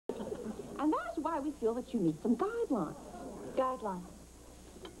why we feel that you need some guidelines. Guidelines?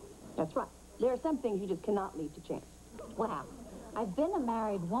 That's right. There are some things you just cannot leave to chance. Wow. I've been a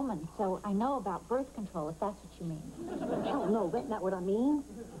married woman, so I know about birth control, if that's what you mean. Hell no, that's not what I mean.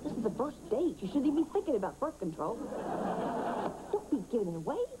 This is the first date. You shouldn't even be thinking about birth control. Don't be giving it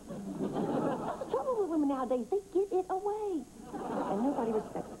away. The trouble with women nowadays, they give it away. And nobody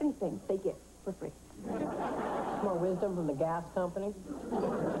respects anything they get for free. More wisdom from the gas company?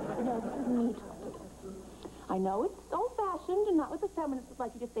 No, this is me talking. I know it's old-fashioned and not what the feminists would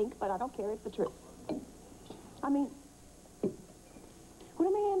like you to think, but I don't care. It's the truth. I mean, when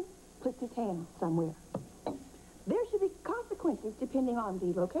a man puts his hand somewhere, there should be consequences depending on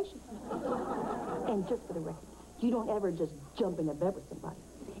the location. And just for the record, you don't ever just jump into bed with somebody.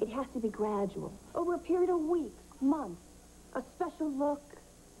 It has to be gradual, over a period of weeks, months. A special look,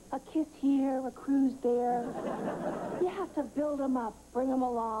 a kiss here, a cruise there. You have to build him up, bring him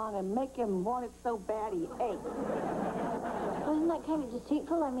along, and make him want it so bad he aches. Well, isn't that kind of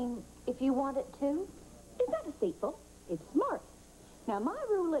deceitful? I mean, if you want it too? It's not deceitful. It's smart. Now, my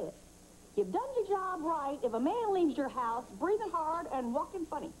rule is, you've done your job right if a man leaves your house breathing hard and walking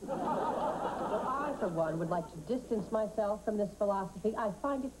funny. Well, I, for one, would like to distance myself from this philosophy. I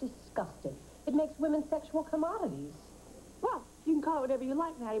find it disgusting. It makes women sexual commodities. Well, you can call it whatever you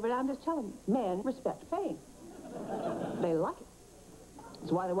like, Natty, but I'm just telling you, men respect pain. They like it.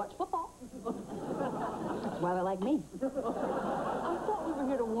 That's why they watch football. That's why they like me. I thought we were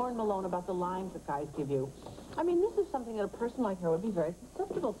here to warn Malone about the lines that guys give you. I mean, this is something that a person like her would be very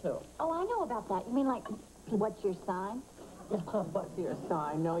susceptible to. Oh, I know about that. You mean like, what's your sign? What's your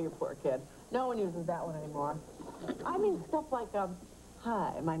sign? No, you poor kid. No one uses that one anymore. I mean, stuff like,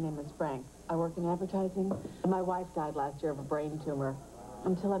 hi, my name is Frank. I work in advertising, and my wife died last year of a brain tumor.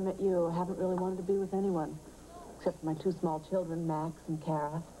 Until I met you, I haven't really wanted to be with anyone, except for my two small children, Max and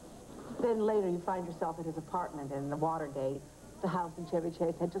Kara. Then later you find yourself at his apartment in the Watergate. The house in Chevy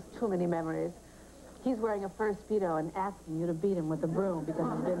Chase had just too many memories. He's wearing a fur Speedo and asking you to beat him with a broom because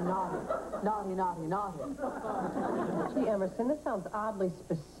he's been naughty. Naughty, naughty, naughty. Gee, Emerson, this sounds oddly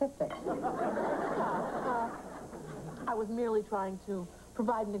specific. I was merely trying to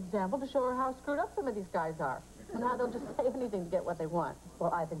provide an example to show her how screwed up some of these guys are. And how they'll just say anything to get what they want.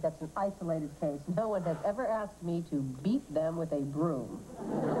 Well, I think that's an isolated case. No one has ever asked me to beat them with a broom.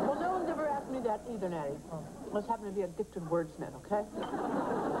 Well, no one's ever asked me that either, Natty. I just happen to be a gifted wordsmith, okay?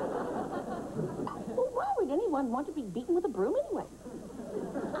 Well, why would anyone want to be beaten with a broom anyway?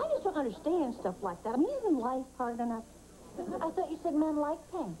 I just don't understand stuff like that. I mean, isn't life hard enough? I thought you said men like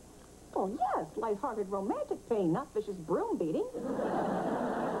pain. Oh, yes, lighthearted romantic pain, not vicious broom beating.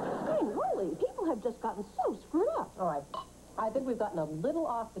 I mean, really, people have just gotten so screwed up. All right. I think we've gotten a little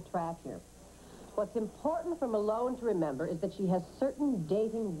off the track here. What's important for Malone to remember is that she has certain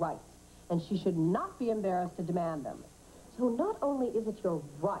dating rights, and she should not be embarrassed to demand them. So not only is it your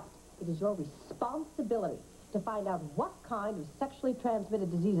right, it is your responsibility to find out what kind of sexually transmitted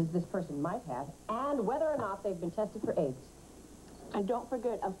diseases this person might have, and whether or not they've been tested for AIDS. And don't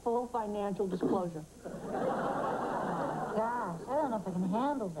forget a full financial disclosure. Gosh, I don't know if I can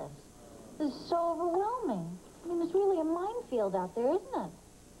handle this. This is so overwhelming. I mean, it's really a minefield out there, isn't it?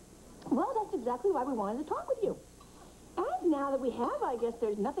 Well, that's exactly why we wanted to talk with you. And now that we have, I guess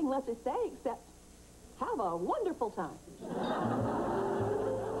there's nothing left to say except have a wonderful time.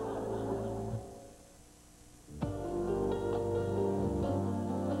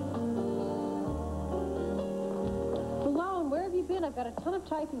 I've got a ton of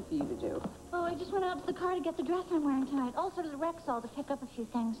typing for you to do. Oh, I just went out to the car to get the dress I'm wearing tonight. Also to the Rexall to pick up a few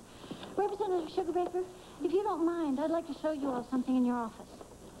things. Representative Sugarbaker, if you don't mind, I'd like to show you all something in your office.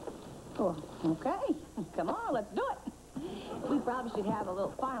 Oh, okay. Come on, let's do it. We probably should have a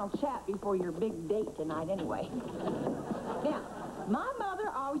little final chat before your big date tonight anyway. Now, my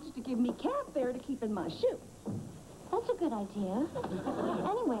mother always used to give me cat fare to keep in my shoe. That's a good idea.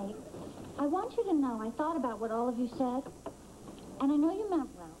 Anyway, I want you to know I thought about what all of you said. And I know you meant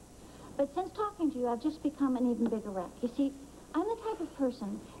well, but since talking to you, I've just become an even bigger wreck. You see, I'm the type of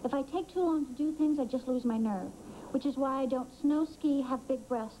person, if I take too long to do things, I just lose my nerve, which is why I don't snow ski, have big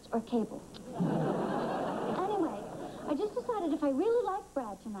breasts, or cable. Anyway, I just decided if I really like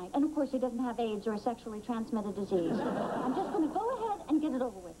Brad tonight, and of course he doesn't have AIDS or a sexually transmitted disease, I'm just going to go ahead and get it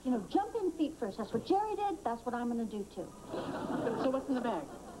over with. You know, jump in feet first. That's what Jerry did. That's what I'm going to do, too. So what's in the bag?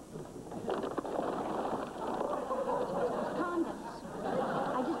 Condoms.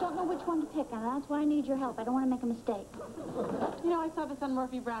 I just don't know which one to pick, and that's why I need your help. I don't want to make a mistake. You know, I saw this on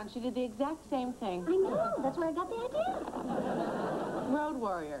Murphy Brown. She did the exact same thing. I know. That's where I got the idea. Road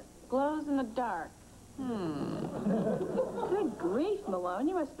Warrior. Glows in the dark. Good grief, Malone.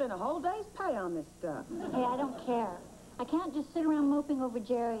 You must spend a whole day's pay on this stuff. Hey, I don't care. I can't just sit around moping over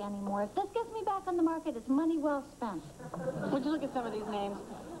Jerry anymore. If this gets me back on the market, it's money well spent. Would you look at some of these names?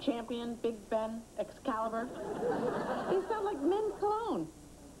 Champion, Big Ben, Excalibur. They sound like men's cologne.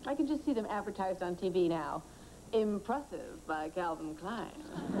 I can just see them advertised on TV now. Impressive by Calvin Klein.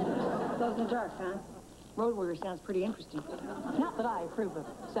 Glows in the dark, huh? Road Warrior sounds pretty interesting. Not that I approve of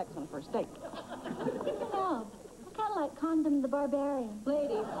sex on the first date. No, I kind of like Condom the Barbarian.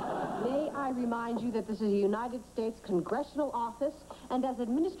 Ladies, may I remind you that this is a United States congressional office, and as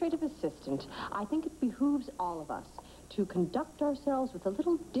administrative assistant, I think it behooves all of us to conduct ourselves with a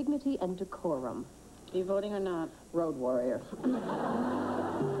little dignity and decorum. You voting or not? Road Warrior.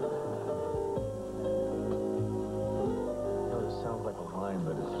 Sounds like a line,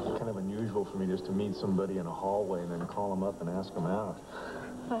 but it's kind of unusual for me just to meet somebody in a hallway and then call them up and ask them out.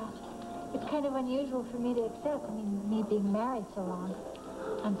 Well, it's kind of unusual for me to accept. I mean, me being married so long.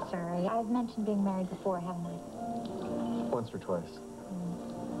 I'm sorry. I've mentioned being married before, haven't I? Once or twice.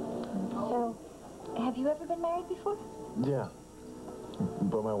 So, have you ever been married before? Yeah.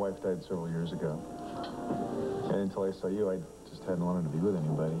 But my wife died several years ago. And until I saw you, I just hadn't wanted to be with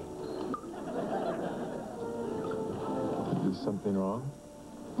anybody. Is something wrong?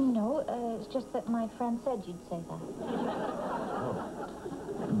 No, it's just that my friend said you'd say that. Oh.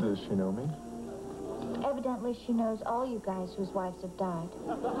 Does she know me? Evidently, she knows all you guys whose wives have died.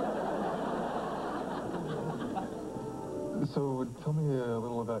 So, tell me a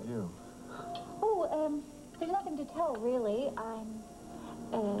little about you. Oh, there's nothing to tell, really. I'm,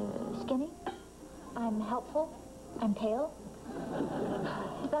 skinny. I'm helpful. I'm pale.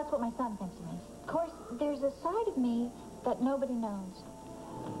 That's what my son thinks of me. Of course, there's a side of me that nobody knows.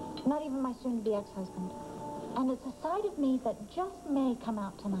 Not even my soon-to-be ex-husband. And it's a side of me that just may come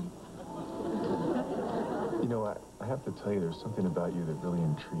out tonight. You know, I have to tell you, there's something about you that really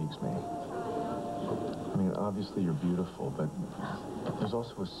intrigues me. I mean, obviously you're beautiful, but there's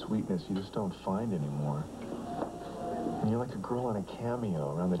also a sweetness you just don't find anymore. And you're like a girl on a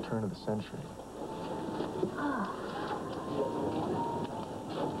cameo around the turn of the century.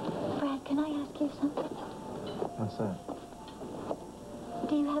 Brad, can I ask you something? What's that?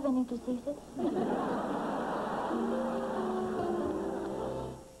 Do you have any diseases?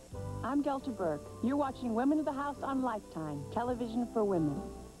 I'm Delta Burke. You're watching Women of the House on Lifetime, television for women.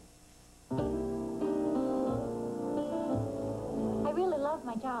 I really love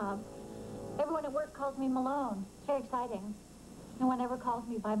my job. Everyone at work calls me Malone. It's very exciting. No one ever called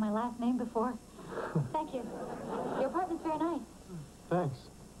me by my last name before. Thank you. Your apartment's very nice. Thanks.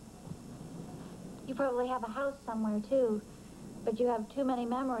 You probably have a house somewhere, too. But you have too many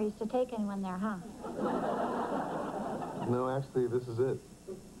memories to take anyone there, huh? No, actually, this is it.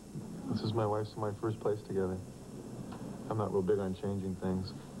 This is my wife's and my first place together. I'm not real big on changing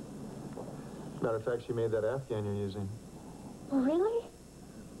things. Matter of fact, she made that Afghan you're using. Oh, really?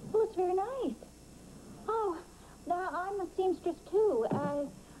 Well, it's very nice. Oh, now I'm a seamstress, too.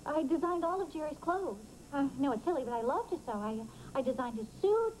 I designed all of Jerry's clothes. I know it's silly, but I love to sew. I designed his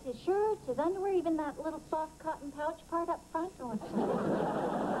suits, his shirts, his underwear, even that little soft cotton pouch part up front. Oh,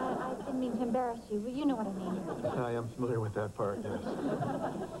 I didn't mean to embarrass you, but you know what I mean. I am familiar with that part, yes.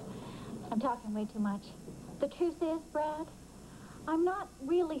 I'm talking way too much. The truth is, Brad, I'm not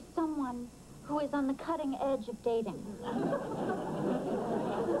really someone who is on the cutting edge of dating.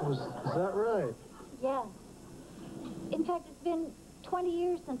 Is that right? Yes. In fact, it's been 20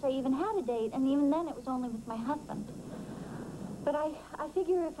 years since I even had a date, and even then it was only with my husband. But I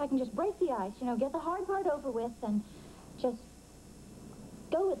figure if I can just break the ice, you know, get the hard part over with and just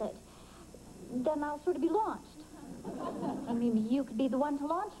go with it, then I'll sort of be launched. And maybe you could be the one to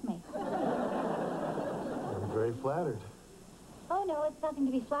launch me. I'm very flattered. Oh, no, it's nothing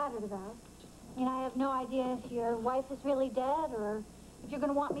to be flattered about. I mean, I have no idea if your wife is really dead or if you're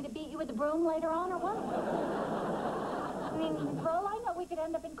going to want me to beat you with the broom later on or what. I mean, for all I know, we could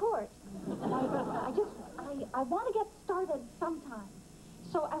end up in court. I want to get started sometime.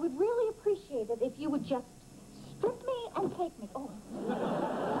 So I would really appreciate it if you would just strip me and take me. Oh.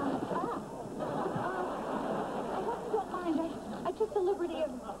 I hope you don't mind. I took the liberty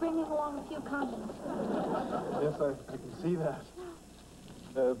of bringing along a few condoms. Yes, I can see that.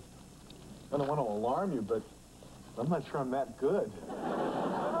 I don't want to alarm you, but I'm not sure I'm that good.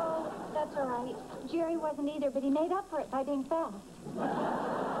 Oh, that's all right. Jerry wasn't either, but he made up for it by being fast.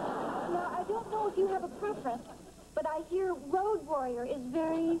 Now, I don't know if you have a preference, but I hear Road Warrior is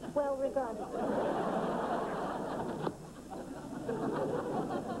very well regarded.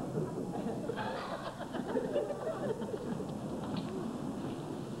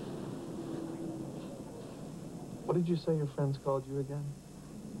 What did you say your friends called you again?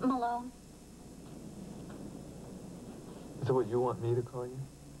 Malone. Is that what you want me to call you?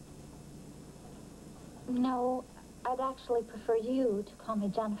 No, I'd actually prefer you to call me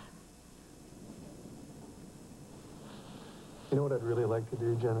Jennifer. You know what I'd really like to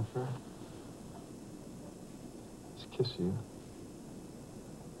do, Jennifer? Is kiss you.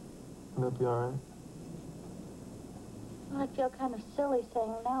 Wouldn't that be all right? Well, I'd feel kind of silly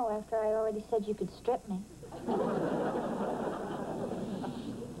saying no after I already said you could strip me.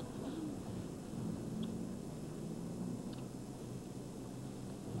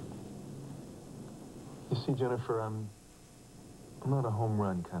 You see, Jennifer, I'm not a home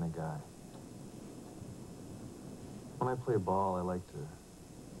run kind of guy. When I play ball, I like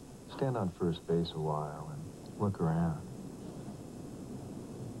to stand on first base a while and look around.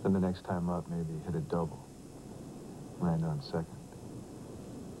 Then the next time up, maybe hit a double. Land on second.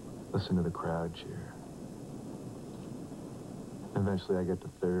 Listen to the crowd cheer. Eventually I get to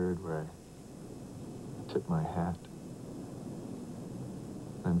third, where I tip my hat.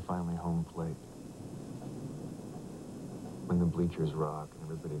 Then finally home plate. When the bleachers rock and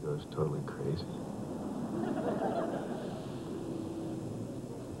everybody goes totally crazy.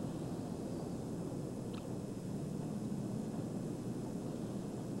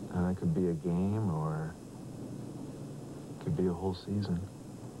 And that could be a game, or it could be a whole season.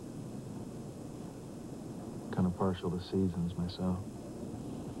 Kind of partial to seasons myself.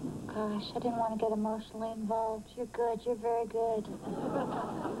 Gosh, I didn't want to get emotionally involved. You're good. You're very good.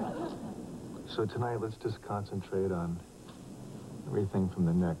 So tonight, let's just concentrate on everything from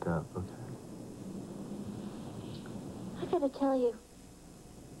the neck up, okay? I gotta tell you,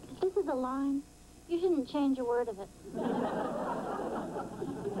 if this is a line, you shouldn't change a word of it.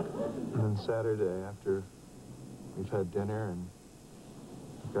 And then Saturday, after we've had dinner and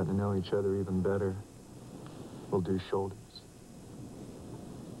we've gotten to know each other even better, we'll do shoulders.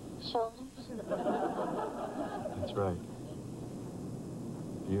 Shoulders? That's right.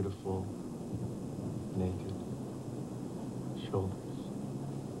 Beautiful, naked shoulders.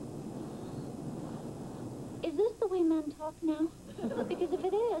 Is this the way men talk now? Because if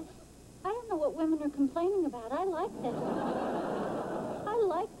it is, I don't know what women are complaining about. I like this. I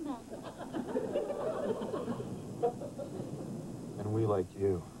like men. And we like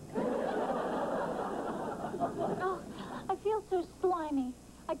you. Oh, I feel so slimy.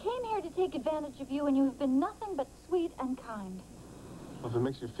 I came here to take advantage of you, and you have been nothing but sweet and kind. Well, if it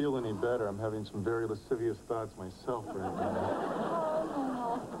makes you feel any better, I'm having some very lascivious thoughts myself right now.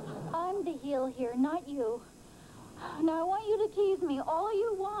 Oh, no. I'm the heel here, not you. Now, I want you to tease me all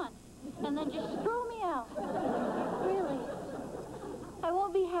you want, and then just throw me out. Really. I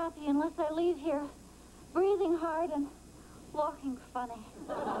won't be happy unless I leave here breathing hard and walking funny.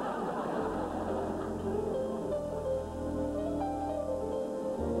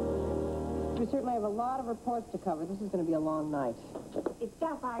 We certainly have a lot of reports to cover. This is going to be a long night. It's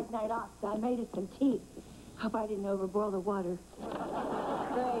Sapphire's night off, so I made us some tea. Hope I didn't overboil the water.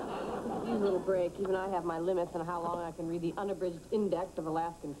 Great. Use a little break. Even I have my limits on how long I can read the unabridged index of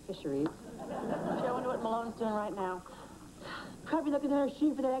Alaskan fisheries. Gee, I wonder what Malone's doing right now. Probably looking at her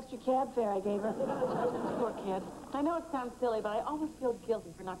shoe for that extra cab fare I gave her. Poor kid. I know it sounds silly, but I almost feel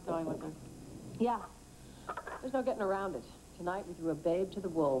guilty for not going with her. Yeah. There's no getting around it. Tonight, we threw a babe to the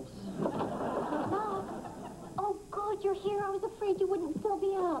wolves. Mom. Oh, good, you're here. I was afraid you wouldn't still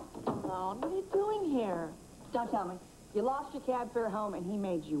be up. Malone, what are you doing here? Don't tell me. You lost your cab fare home and he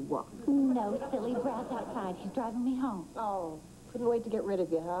made you walk. No, silly. Brad's outside. He's driving me home. Oh, couldn't wait to get rid of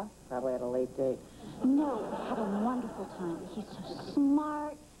you, huh? Probably had a late date. No, I had a wonderful time. He's so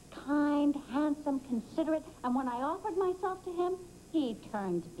smart, kind, handsome, considerate, and when I offered myself to him, he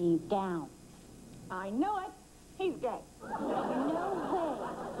turned me down. I know it. He's gay. No way.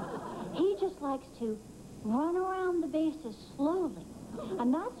 He just likes to run around the bases slowly.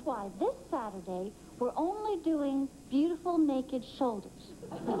 And that's why this Saturday, we're only doing beautiful naked shoulders.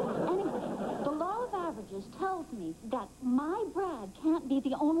 Anyway, the law of averages tells me that my Brad can't be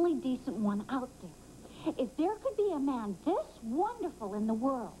the only decent one out there. If there could be a man this wonderful in the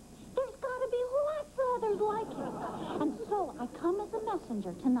world, there's got to be lots of others like him. And so I come as a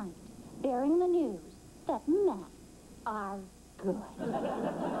messenger tonight, bearing the news that men are good.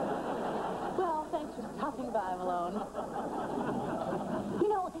 Well, thanks for stopping by, Malone. You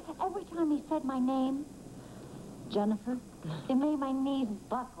know, every time he said my name, Jennifer, it made my knees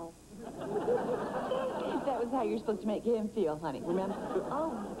buckle. That was how you're supposed to make him feel, honey, remember?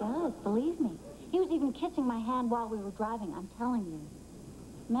 Oh, he does, believe me. He was even kissing my hand while we were driving, I'm telling you.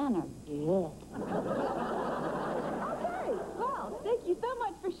 Men are good. Okay, well, thank you so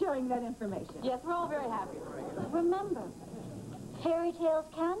much for for sharing that information. Yes, we're all very happy. Remember, fairy tales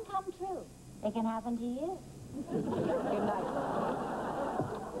can come true. They can happen to you. Good night.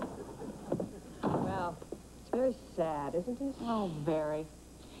 Well, it's very sad, isn't it? Oh, very.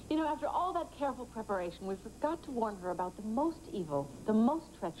 You know, after all that careful preparation, we forgot to warn her about the most evil, the most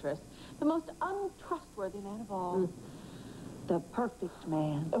treacherous, the most untrustworthy man of all. The perfect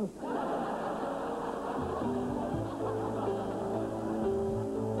man.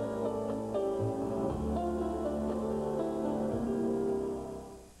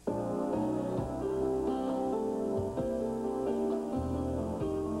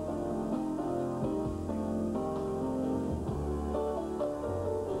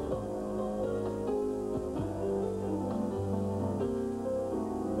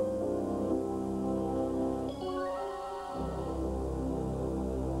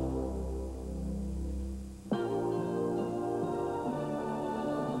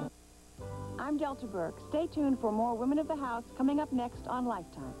 I'm Delta Burke. Stay tuned for more Women of the House coming up next on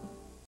Lifetime.